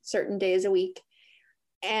public certain days a week,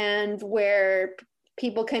 and where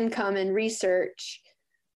people can come and research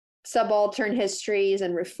subaltern histories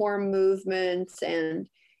and reform movements. And,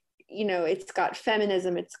 you know, it's got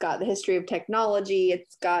feminism, it's got the history of technology,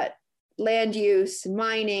 it's got land use,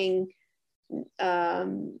 mining,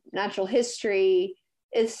 natural history.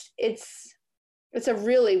 It's a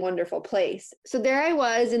really wonderful place. So there I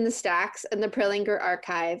was in the stacks in the Prelinger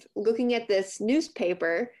Archive looking at this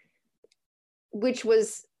newspaper, which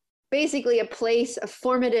was basically a place, a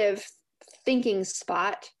formative thinking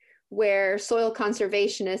spot where soil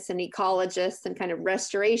conservationists and ecologists and kind of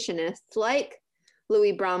restorationists like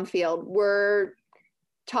Louis Bromfield were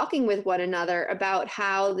talking with one another about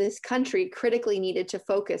how this country critically needed to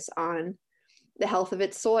focus on the health of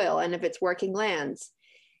its soil and of its working lands.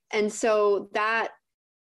 And so that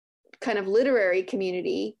kind of literary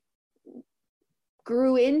community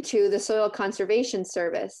grew into the Soil Conservation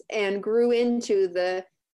Service and grew into the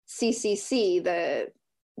CCC,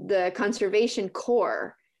 the Conservation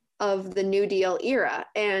Corps of the New Deal era.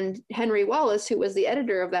 And Henry Wallace, who was the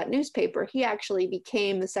editor of that newspaper, he actually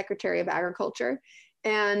became the Secretary of Agriculture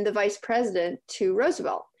and the vice president to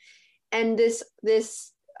Roosevelt. And this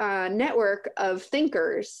network of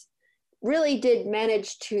thinkers really did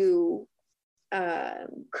manage to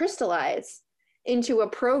crystallize into a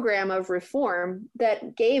program of reform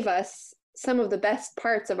that gave us some of the best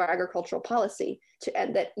parts of our agricultural policy to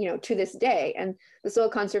this day. And the Soil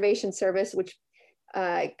Conservation Service, which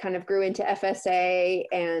kind of grew into FSA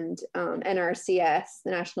and NRCS,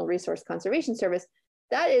 the National Resource Conservation Service,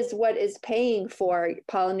 that is what is paying for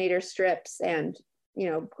pollinator strips and,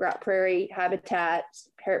 prairie habitats,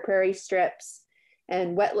 prairie strips,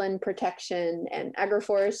 and wetland protection and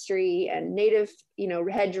agroforestry and native,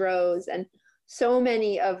 hedgerows, and so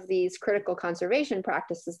many of these critical conservation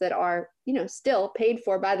practices that are, still paid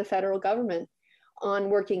for by the federal government on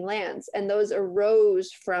working lands. And those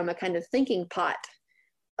arose from a kind of thinking pot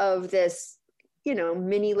of this,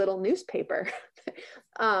 mini little newspaper.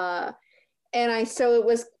 So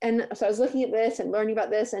I was looking at this and learning about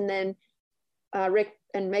this, and then Rick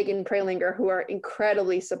and Megan Prelinger, who are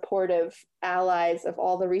incredibly supportive allies of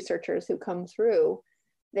all the researchers who come through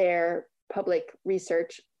their public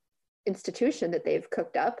research institution that they've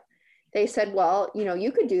cooked up, they said, well,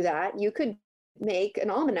 you could do that. You could make an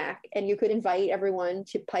almanac and you could invite everyone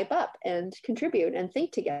to pipe up and contribute and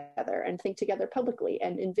think together publicly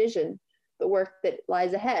and envision the work that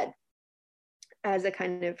lies ahead as a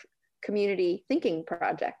kind of community thinking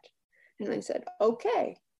project. And I said,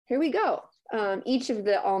 okay, here we go. Each of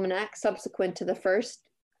the almanacs subsequent to the first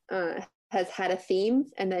has had a theme,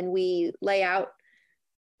 and then we lay out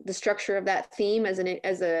the structure of that theme as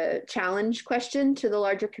a challenge question to the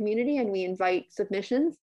larger community, and we invite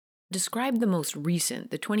submissions. Describe the most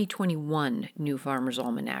recent, the 2021 New Farmer's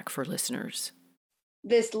Almanac for listeners.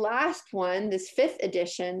 This last one, this fifth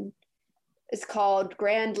edition, is called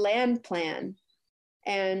Grand Land Plan.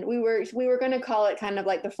 And we were going to call it kind of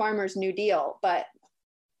like the Farmer's New Deal, but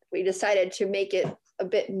we decided to make it a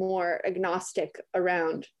bit more agnostic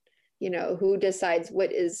around, who decides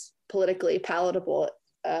what is politically palatable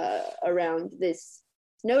around this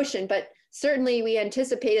notion. But certainly we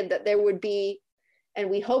anticipated that there would be, and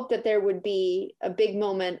we hoped that there would be, a big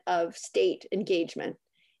moment of state engagement.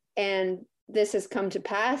 And this has come to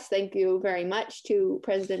pass. Thank you very much to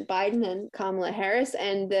President Biden and Kamala Harris.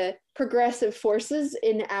 And the progressive forces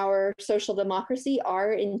in our social democracy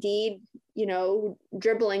are indeed,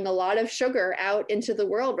 dribbling a lot of sugar out into the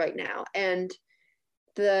world right now. And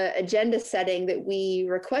the agenda setting that we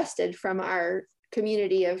requested from our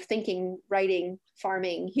community of thinking, writing,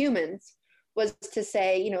 farming humans was to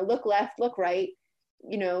say, look left, look right,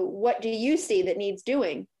 what do you see that needs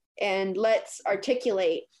doing? And let's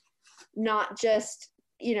articulate not just,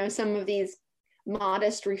 some of these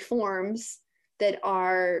modest reforms that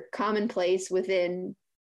are commonplace within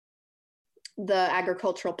the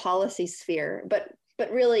agricultural policy sphere, but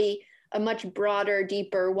really a much broader,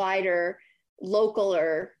 deeper, wider,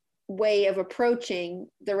 localer way of approaching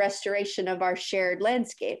the restoration of our shared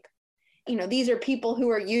landscape. These are people who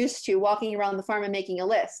are used to walking around the farm and making a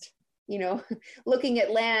list, looking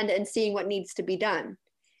at land and seeing what needs to be done.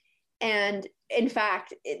 And in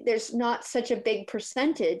fact, there's not such a big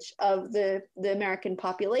percentage of the American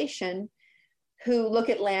population who look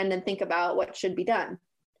at land and think about what should be done.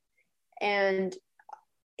 And,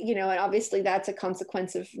 and obviously that's a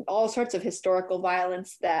consequence of all sorts of historical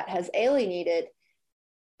violence that has alienated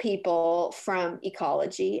people from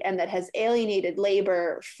ecology and that has alienated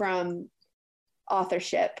labor from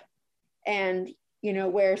authorship. And,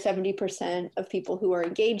 where 70% of people who are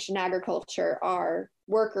engaged in agriculture are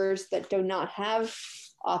workers that do not have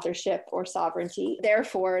authorship or sovereignty.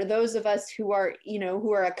 Therefore, those of us who are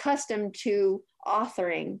accustomed to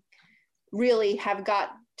authoring really have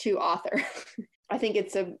got to author. I think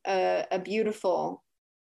it's a beautiful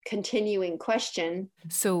continuing question.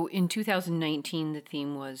 So in 2019, the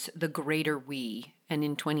theme was the greater we, and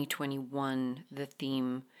in 2021, the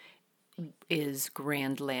theme is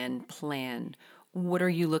Grand Land Plan. What are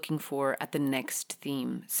you looking for at the next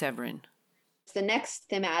theme, Severine? The next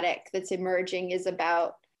thematic that's emerging is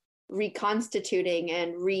about reconstituting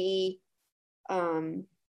and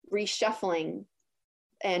reshuffling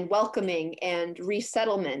and welcoming and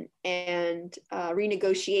resettlement and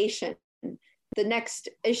renegotiation. The next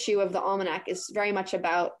issue of the Almanac is very much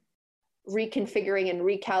about reconfiguring and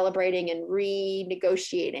recalibrating and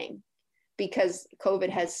renegotiating, because COVID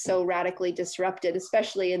has so radically disrupted,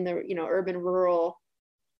 especially in the urban rural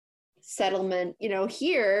settlement.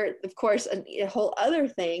 Here, of course, a whole other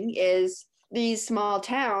thing is these small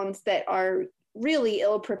towns that are really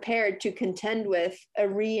ill prepared to contend with a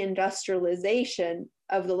reindustrialization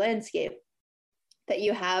of the landscape. That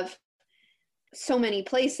you have so many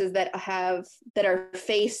places that are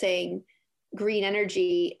facing green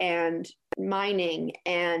energy and mining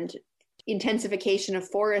and intensification of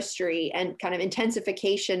forestry and kind of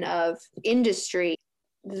intensification of industry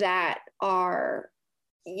that are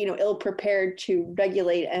ill prepared to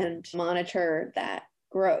regulate and monitor that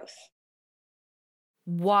growth.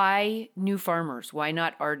 Why new farmers? Why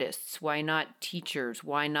not artists? Why not teachers?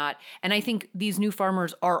 Why not? And I think these new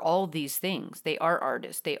farmers are all these things. They are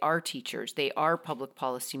artists, they are teachers, they are public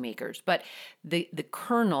policy makers. But the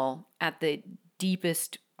kernel at the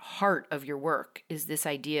deepest heart of your work is this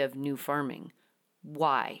idea of new farming.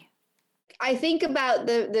 Why? I think about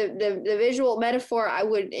the visual metaphor I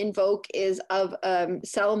would invoke is of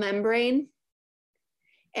cell membrane.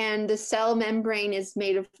 And the cell membrane is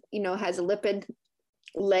made of, has a lipid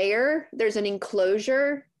layer. There's an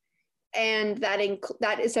enclosure, and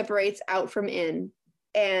that separates out from in.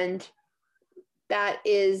 And that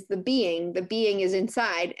is the being. The being is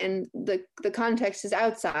inside, and the context is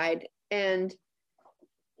outside. And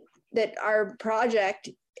that our project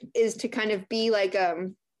is to kind of be like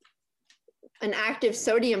an active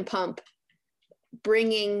sodium pump,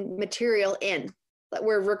 bringing material in. That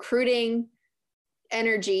we're recruiting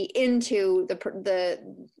energy into the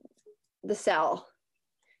cell,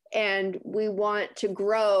 and we want to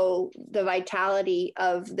grow the vitality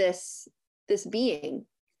of this being.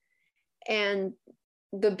 And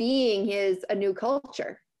the being is a new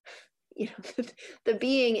culture. The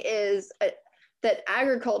being is that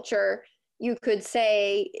agriculture, you could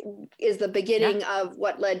say, is the beginning of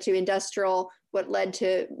what led to industrial, what led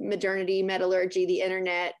to modernity, metallurgy, the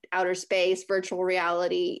internet, outer space, virtual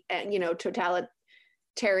reality, and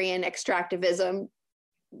extractivism,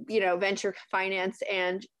 venture finance,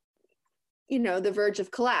 and, the verge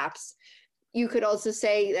of collapse. You could also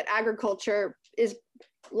say that agriculture is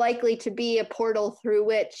likely to be a portal through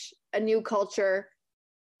which a new culture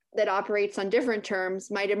that operates on different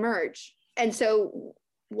terms might emerge. And so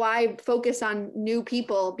why focus on new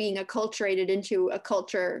people being acculturated into a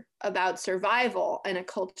culture about survival, and a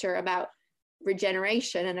culture about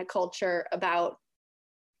regeneration, and a culture about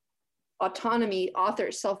autonomy,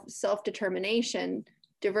 self-determination,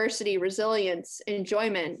 diversity, resilience,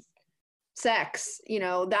 enjoyment, sex,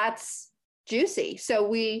 that's juicy.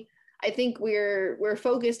 So I think we're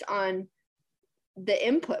focused on the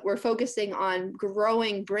input. We're focusing on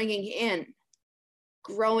growing, bringing in.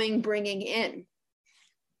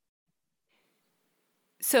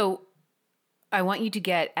 So I want you to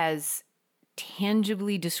get as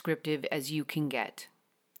tangibly descriptive as you can get.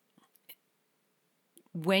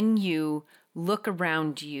 When you look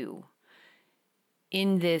around you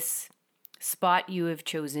in this spot you have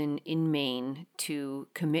chosen in Maine to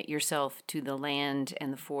commit yourself to the land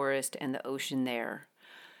and the forest and the ocean there,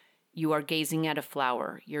 you are gazing at a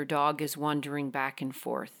flower. Your dog is wandering back and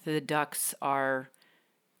forth. The ducks are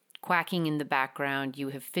quacking in the background. You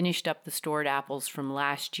have finished up the stored apples from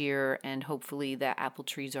last year, and hopefully the apple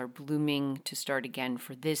trees are blooming to start again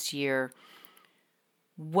for this year.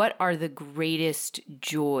 What are the greatest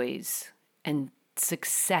joys and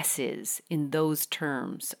successes in those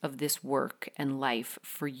terms of this work and life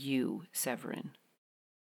for you, Severine?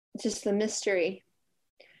 Just the mystery.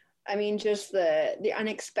 I mean, just the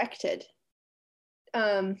unexpected.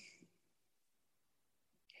 I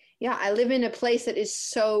live in a place that is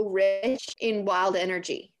so rich in wild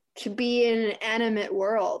energy. To be in an animate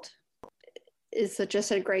world is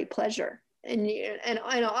just a great pleasure. And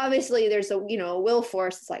obviously there's a will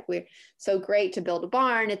force. It's like, we're so great to build a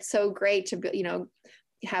barn. It's so great to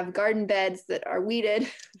have garden beds that are weeded,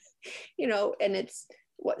 and it's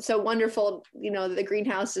so wonderful, the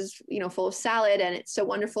greenhouse is, full of salad, and it's so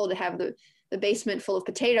wonderful to have the basement full of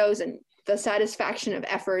potatoes, and the satisfaction of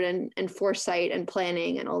effort and foresight and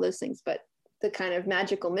planning and all those things. But the kind of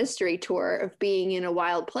magical mystery tour of being in a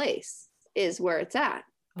wild place is where it's at.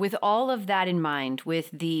 With all of that in mind, with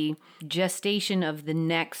the gestation of the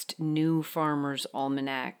next new Farmer's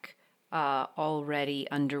Almanac already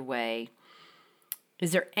underway,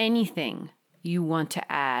 is there anything you want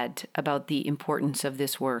to add about the importance of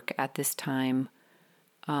this work at this time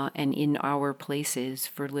and in our places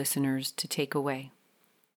for listeners to take away?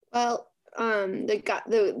 Well,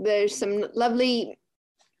 there's some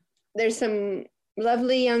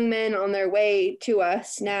lovely young men on their way to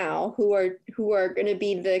us now who are going to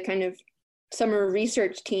be the kind of summer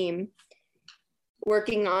research team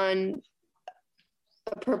working on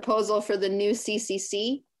a proposal for the new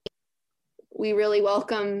CCC. We really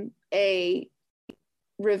welcome a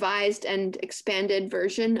revised and expanded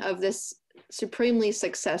version of this supremely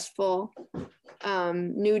successful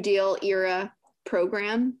New Deal era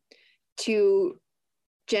program to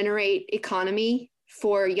generate economy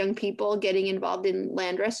for young people getting involved in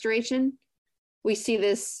land restoration. We see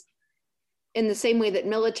this in the same way that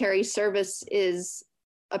military service is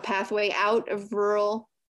a pathway out of rural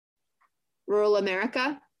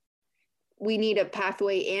America. We need a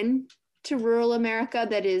pathway in to rural America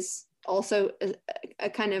that is also a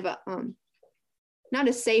kind of not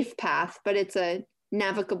a safe path, but it's a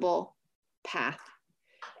navigable path.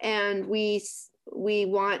 And we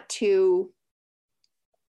want to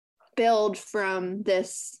build from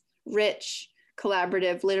this rich,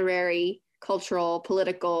 collaborative, literary, cultural,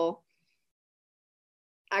 political,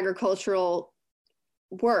 agricultural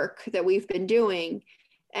work that we've been doing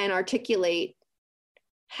and articulate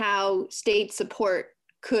how state support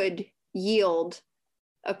could yield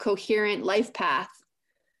a coherent life path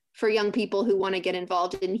for young people who want to get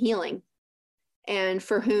involved in healing, and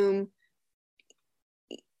for whom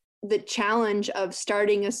the challenge of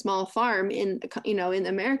starting a small farm in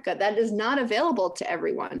America, that is not available to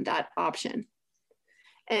everyone, that option.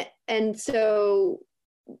 And so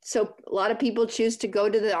a lot of people choose to go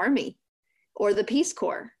to the Army or the Peace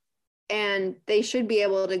Corps, and they should be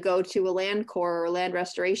able to go to a land corps or land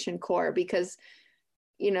restoration corps, because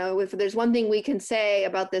if there's one thing we can say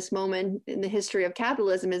about this moment in the history of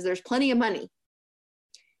capitalism is there's plenty of money,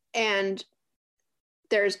 and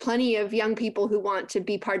there's plenty of young people who want to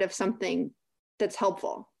be part of something that's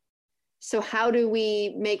helpful. So how do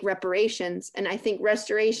we make reparations? And I think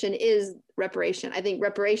restoration is reparation. I think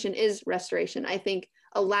reparation is restoration. I think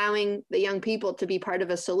allowing the young people to be part of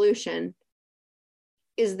a solution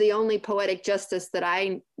is the only poetic justice that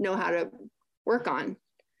I know how to work on.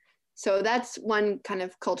 So that's one kind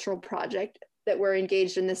of cultural project. that we're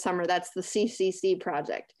engaged in this summer. That's the CCC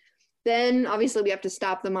project. Then obviously we have to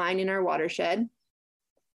stop the mine in our watershed.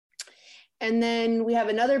 And then we have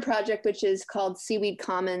another project, which is called Seaweed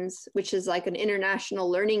Commons, which is like an international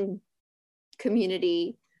learning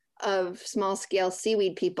community of small scale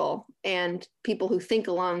seaweed people and people who think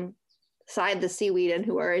alongside the seaweed and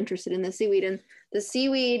who are interested in the seaweed. And the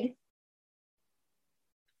seaweed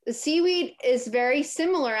is very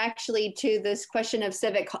similar actually to this question of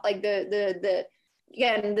civic, like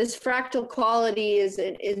again, this fractal quality is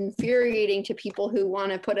infuriating to people who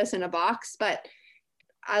want to put us in a box, but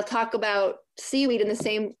I'll talk about seaweed in the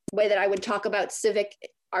same way that I would talk about civic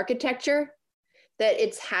architecture, that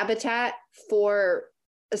it's habitat for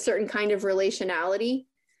a certain kind of relationality,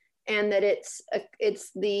 and that it's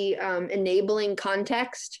the enabling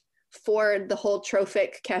context for the whole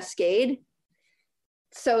trophic cascade.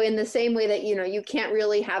 So in the same way that, you can't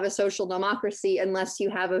really have a social democracy unless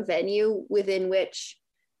you have a venue within which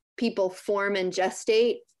people form and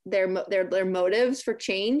gestate their motives for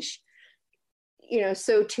change,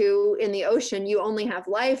 so too in the ocean, you only have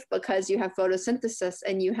life because you have photosynthesis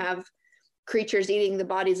and you have creatures eating the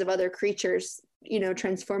bodies of other creatures,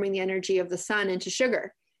 transforming the energy of the sun into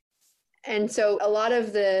sugar. And so a lot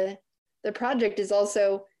of the project is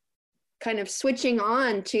also kind of switching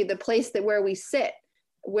on to the place where we sit,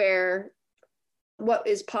 where what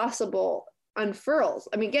is possible unfurls.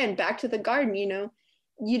 I mean, again, back to the garden,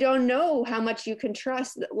 you don't know how much you can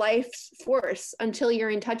trust life's force until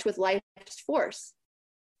you're in touch with life's force.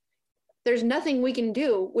 There's nothing we can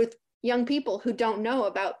do with young people who don't know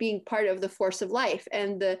about being part of the force of life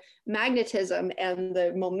and the magnetism and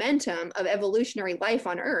the momentum of evolutionary life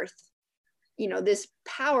on Earth. This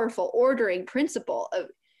powerful ordering principle of,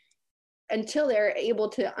 until they're able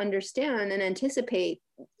to understand and anticipate,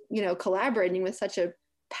 collaborating with such a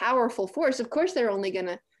powerful force. Of course, they're only going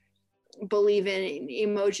to believe in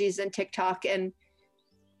emojis and TikTok and,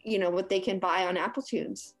 what they can buy on Apple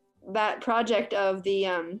Tunes. That project of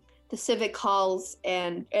the civic halls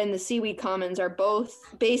and the Seaweed Commons are both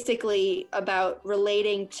basically about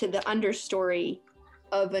relating to the understory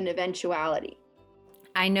of an eventuality.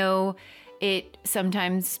 I know it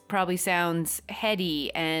sometimes probably sounds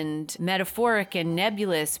heady and metaphoric and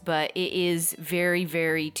nebulous, but it is very,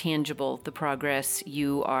 very tangible, the progress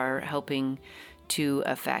you are helping to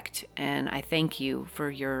affect. And I thank you for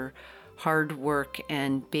your hard work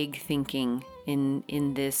and big thinking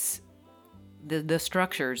in this, the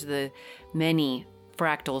structures, the many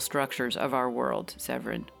fractal structures of our world,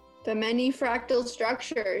 Severine. The many fractal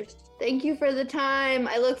structures. Thank you for the time.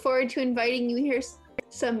 I look forward to inviting you here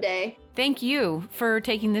someday. Thank you for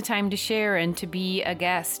taking the time to share and to be a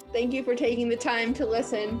guest. Thank you for taking the time to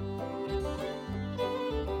listen.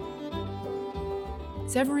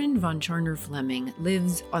 Severine von Tscharner Fleming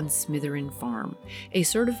lives on Severine Farm, a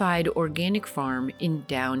certified organic farm in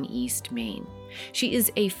Down East, Maine. She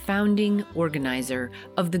is a founding organizer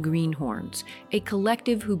of the Greenhorns, a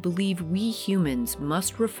collective who believe we humans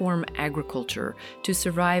must reform agriculture to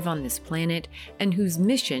survive on this planet, and whose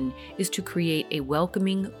mission is to create a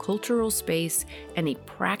welcoming cultural space and a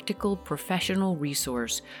practical professional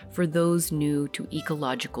resource for those new to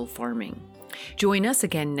ecological farming. Join us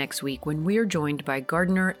again next week when we're joined by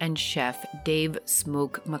gardener and chef Dave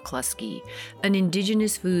Smoke McCluskey, an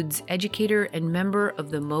Indigenous foods educator and member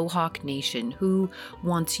of the Mohawk Nation who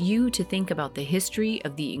wants you to think about the history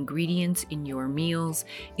of the ingredients in your meals,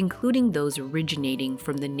 including those originating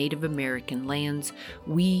from the Native American lands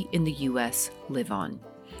we in the U.S. live on.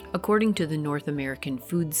 According to the North American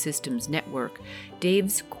Food Systems Network,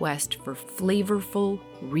 Dave's quest for flavorful,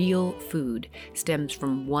 real food stems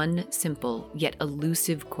from one simple yet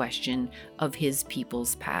elusive question of his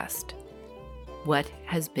people's past. What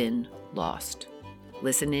has been lost?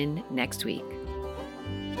 Listen in next week.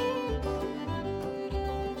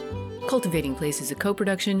 Cultivating Place is a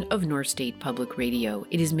co-production of North State Public Radio.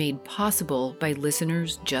 It is made possible by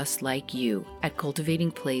listeners just like you at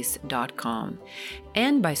cultivatingplace.com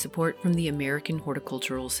and by support from the American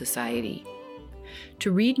Horticultural Society.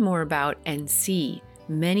 To read more about and see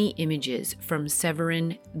many images from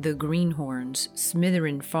Severine, the Greenhorns,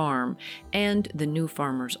 Severine Farm, and the New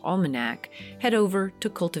Farmer's Almanac, head over to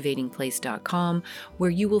cultivatingplace.com, where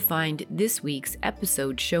you will find this week's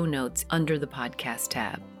episode show notes under the podcast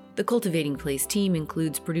tab. The Cultivating Place team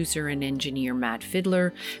includes producer and engineer Matt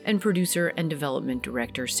Fiddler and producer and development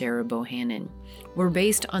director Sarah Bohannon. We're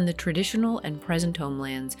based on the traditional and present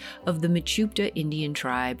homelands of the Mechoopda Indian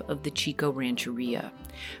tribe of the Chico Rancheria.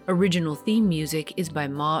 Original theme music is by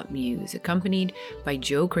Ma Muse, accompanied by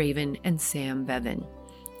Joe Craven and Sam Bevan.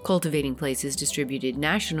 Cultivating Place is distributed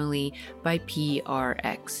nationally by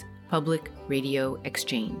PRX, Public Radio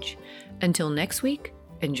Exchange. Until next week,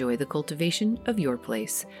 enjoy the cultivation of your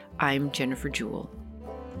place. I'm Jennifer Jewell.